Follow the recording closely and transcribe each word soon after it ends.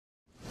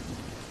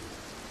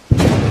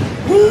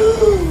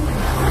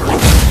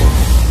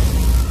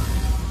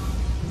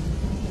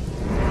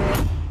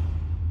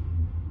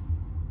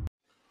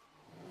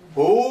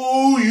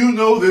Oh, you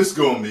know this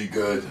gonna be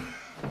good.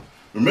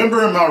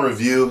 Remember in my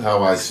review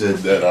how I said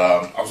that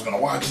I was gonna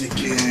watch it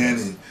again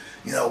and,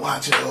 you know,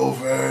 watch it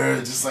over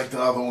just like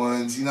the other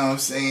ones, you know what I'm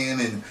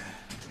saying? And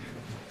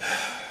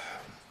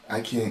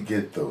I can't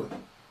get through it.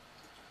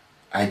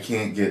 I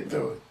can't get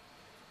through it.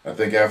 I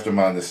think after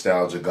my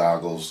nostalgia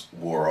goggles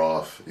wore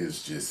off,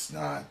 it's just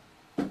not.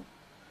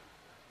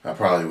 I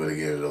probably would have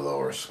given it a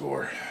lower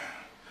score.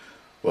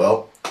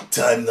 Well,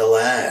 time to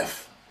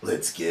laugh.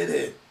 Let's get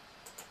it.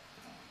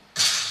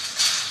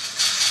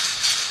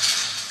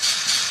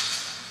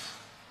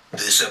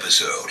 This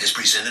episode is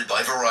presented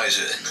by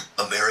Verizon.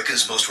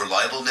 America's most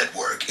reliable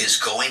network is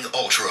going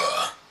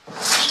ultra.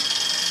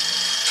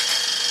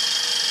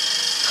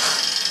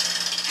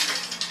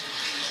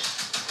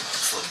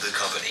 From the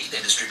company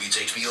that distributes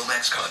HBO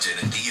Max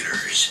content in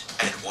theaters,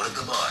 and one of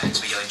the minds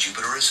behind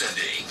Jupiter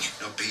Ascending.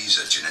 No bees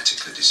are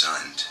genetically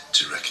designed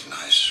to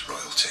recognize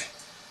royalty.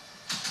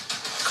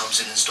 Comes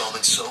in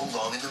installments so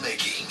long in the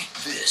making.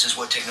 This is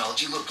what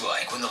technology looked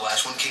like when the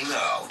last one came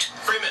out.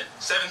 Freeman,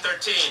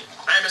 713.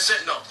 I am a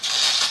sentinel.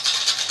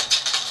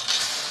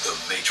 The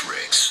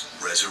Matrix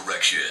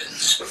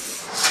Resurrections.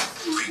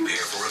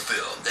 Prepare for a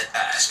film that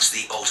asks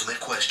the ultimate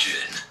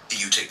question. Do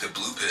you take the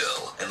blue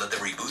pill and let them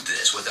reboot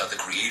this without the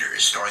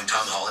creators starring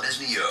Tom Holland as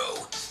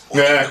Neo? Or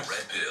take the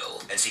red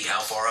pill and see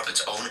how far up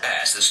its own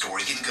ass the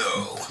story can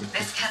go?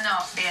 This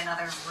cannot be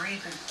another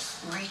reboot,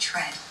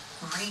 retread,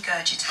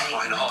 regurgitate.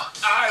 Why not?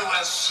 I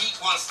will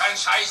seek one's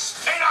franchise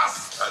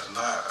spin-off! At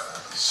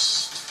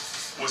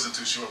last. Wasn't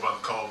too sure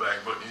about the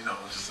callback, but you know,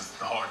 it's just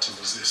hard to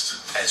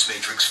resist. As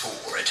Matrix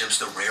 4 attempts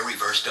the rare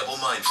reverse double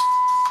mind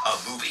a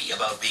movie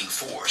about being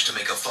forced to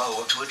make a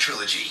follow-up to a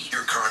trilogy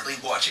you're currently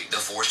watching the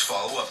forced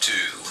follow-up to,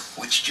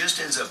 which just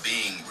ends up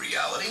being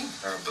reality?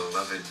 Our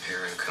beloved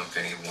parent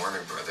company,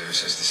 Warner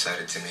Brothers, has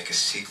decided to make a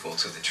sequel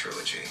to the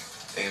trilogy.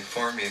 They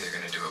informed me they're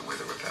going to do it with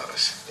or without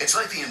us. It's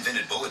like the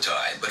invented bullet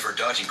time, but for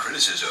dodging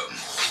criticism.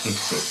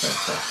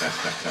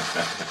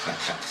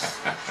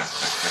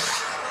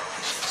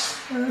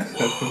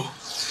 Whoa.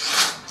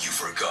 You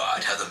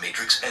forgot how The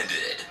Matrix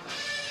ended.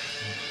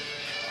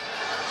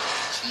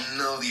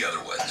 No, the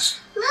other ones.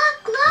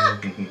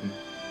 Look!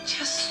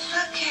 Just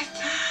look at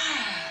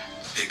that.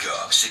 Pick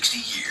up 60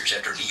 years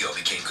after Neo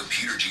became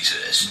Computer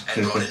Jesus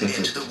and brought an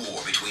end to the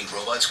war between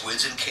robot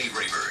squids and cave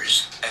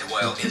rapers. And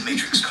while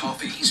in-Matrix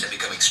coffees have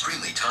become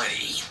extremely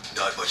tiny,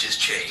 not much has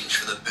changed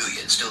for the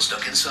billions still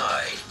stuck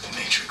inside. The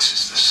Matrix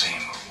is the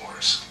same or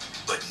worse.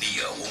 But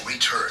Neo will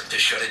return to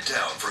shut it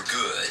down for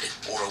good,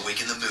 or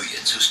awaken the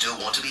millions who still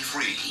want to be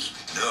free.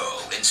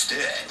 No,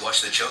 instead,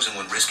 watch the Chosen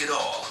One risk it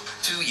all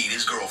to eat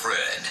his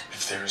girlfriend.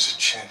 If there is a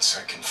chance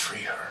I can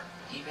free her.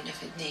 Even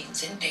if it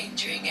means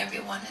endangering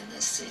everyone in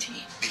this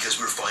city. Because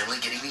we're finally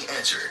getting the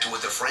answer to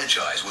what the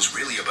franchise was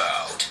really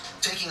about.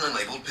 Taking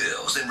unlabeled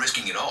pills, then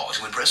risking it all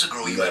to impress a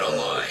girl you met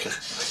online.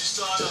 I just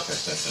thought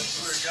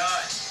you were a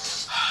guy.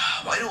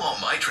 Why do all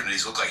my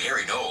Trinities look like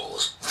Harry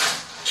Knowles?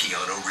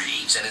 Keanu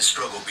Reeves and his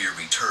struggle beard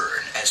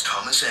return as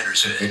Thomas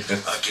Anderson,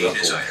 a game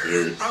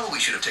designer. Probably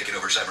should have taken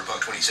over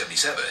Cyberpunk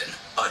 2077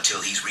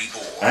 until he's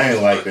reborn. I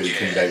ain't like that he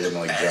came back looking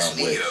like as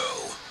John Wick.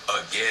 Neo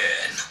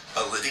again.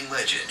 A living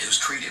legend who's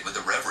treated with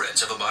the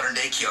reverence of a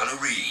modern-day Keanu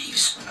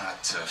Reeves. Not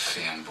a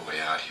fanboy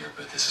out here,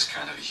 but this is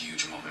kind of a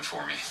huge moment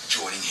for me.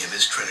 Joining him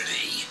is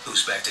Trinity,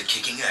 who's back to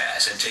kicking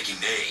ass and taking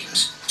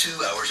names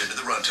 2 hours into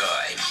the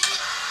runtime.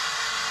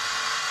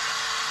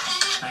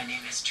 My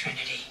name is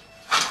Trinity.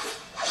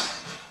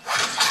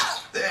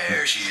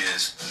 There she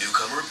is,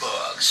 newcomer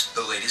Bugs,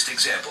 the latest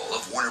example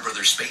of Warner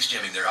Brothers space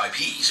jamming their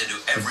IPs into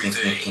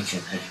everything.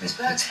 My name is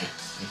Bugs.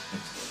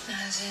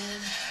 As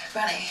in,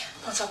 Bunny.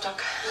 What's up,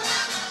 Doc?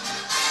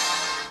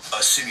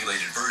 A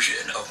simulated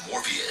version of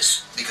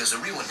Morpheus, because the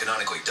real one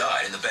canonically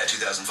died in the bad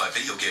 2005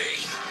 video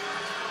game.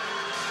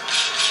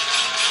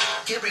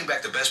 Can't bring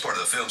back the best part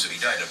of the films if he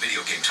died in a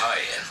video game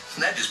tie-in.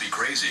 That'd just be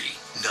crazy.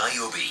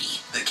 Niobe,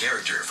 the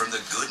character from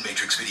the good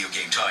Matrix video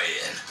game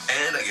tie-in,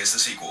 and I guess the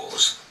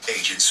sequels.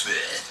 Agent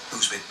Smith,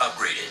 who's been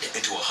upgraded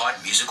into a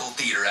hot musical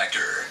theater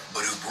actor,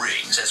 but who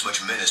brings as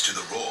much menace to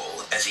the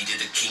role as he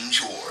did to King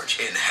George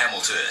in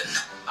Hamilton.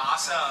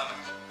 Awesome.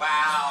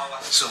 Wow.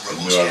 Some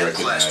rebels and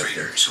class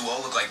traders who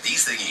all look like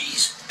these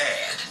thingies,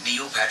 and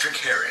Neil Patrick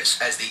Harris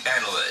as the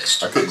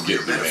analyst. I couldn't a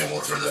clear get through metaphor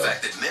Hamilton, for the though.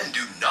 fact that men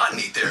do not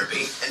need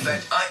therapy. In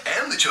fact, I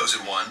am the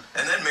chosen one,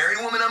 and that married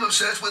woman I'm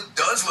obsessed with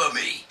does love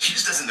me. She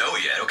just doesn't know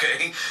it yet,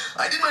 okay?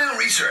 I did my own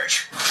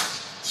research.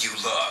 You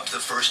loved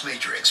the first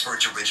Matrix for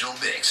its original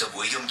mix of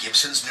William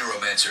Gibson's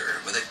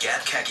Neuromancer with a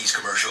Gap Khakis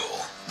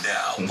commercial.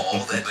 Now,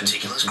 all that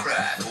meticulous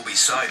craft will be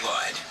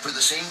sidelined for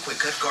the same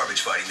quick-cut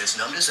garbage fighting that's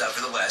numbed us out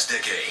for the last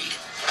decade.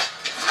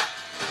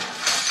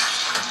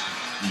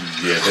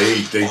 Yeah,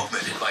 they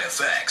Augmented by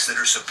effects that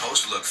are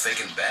supposed to look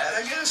fake and bad,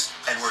 I guess?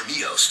 And where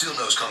Neo still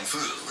knows Kung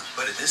Fu,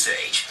 but at this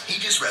age,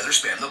 he'd just rather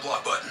spam the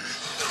block button.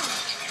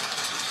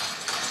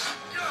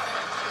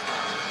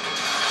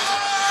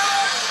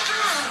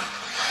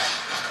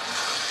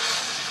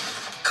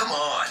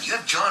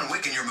 John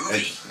Wick in your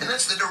movie, and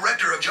that's the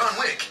director of John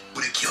Wick.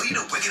 Would it kill you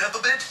to wick it up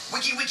a bit?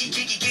 Wiki wiki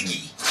kiki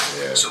kiki.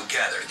 Yeah. So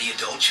gather the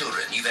adult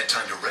children you've had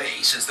time to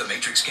raise since The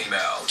Matrix came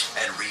out,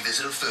 and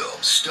revisit a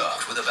film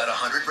stuffed with about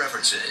 100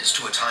 references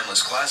to a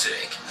timeless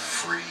classic.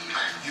 Free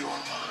your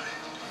mind.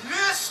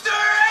 Mr.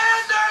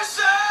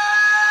 Anderson!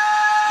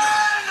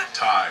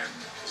 Time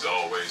is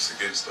always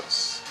against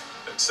us,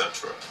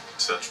 etc.,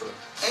 etc.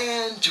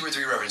 And 2 or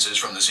 3 references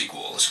from the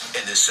sequels,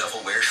 in this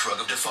self-aware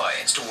shrug of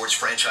defiance towards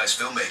franchise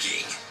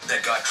filmmaking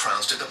that got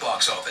trounced at the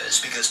box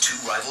office because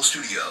 2 rival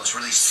studios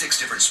released 6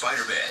 different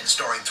Spider-Men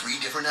starring 3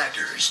 different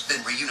actors,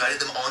 then reunited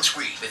them on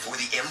screen before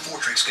the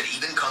M-Fortrix could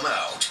even come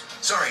out.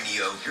 Sorry,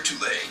 Neo, you're too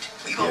late.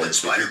 We've all been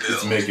Spider-Pilled.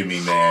 It's making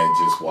me mad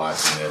just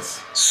watching this.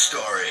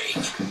 Starring.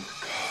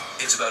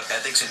 It's about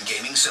ethics and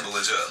gaming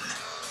symbolism.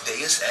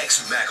 Deus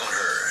Ex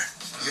Machina.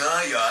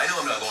 Yeah, I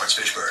know I'm not Lawrence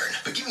Fishburne,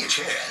 but give me a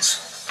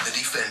chance. The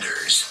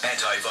Defenders,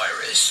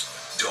 Antivirus,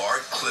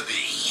 Dark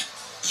Clippy,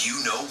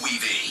 You Know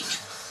Weaving.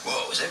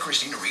 Whoa, is that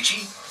Christina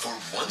Ricci? For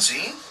one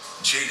scene?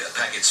 Jada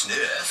Packett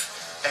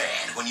Sniff.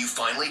 And when you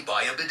finally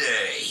buy a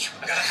bidet.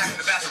 I gotta hack in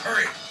the bathroom,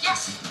 hurry!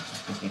 Yes.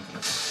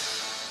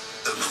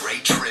 The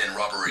Great Trin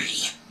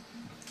Robbery.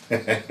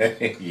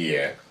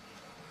 Yeah.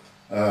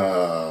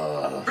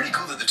 Pretty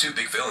cool that the 2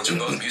 big villains are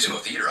both musical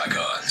theater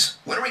icons.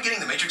 When are we getting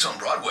The Matrix on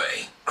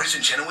Broadway?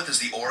 Kristen Chenoweth as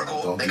the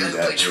Oracle, Don't the do guy who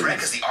that, played Shrek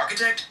please. as the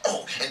Architect.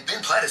 Oh, and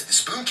Ben Platt as the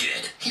Spoon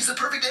Kid. He's the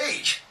perfect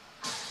age.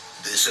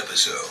 This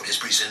episode is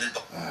presented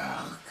by...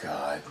 Oh,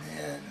 God,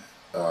 man.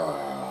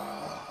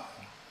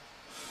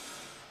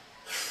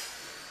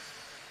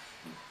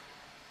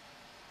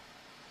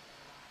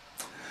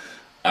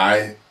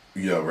 I,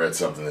 read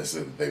something that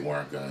said that they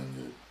weren't going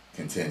to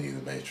continue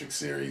the Matrix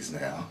series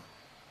now.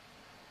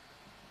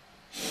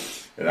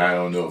 And I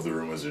don't know if the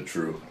rumors are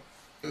true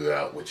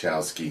about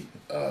Wachowski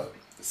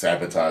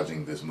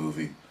sabotaging this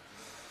movie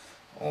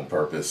on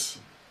purpose.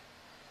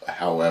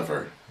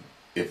 However,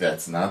 if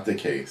that's not the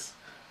case,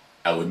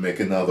 I would make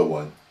another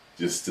one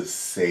just to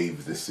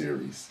save the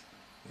series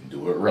and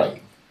do it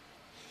right.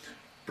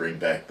 Bring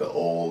back the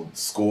old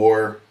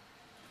score.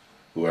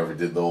 Whoever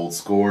did the old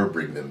score,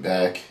 bring them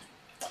back.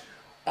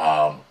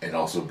 And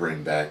also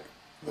bring back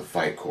the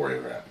fight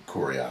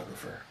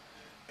choreographer.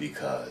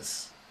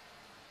 Because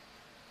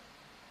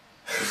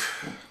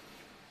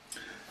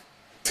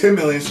 10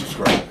 million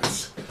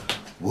subscribers.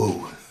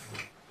 Woo.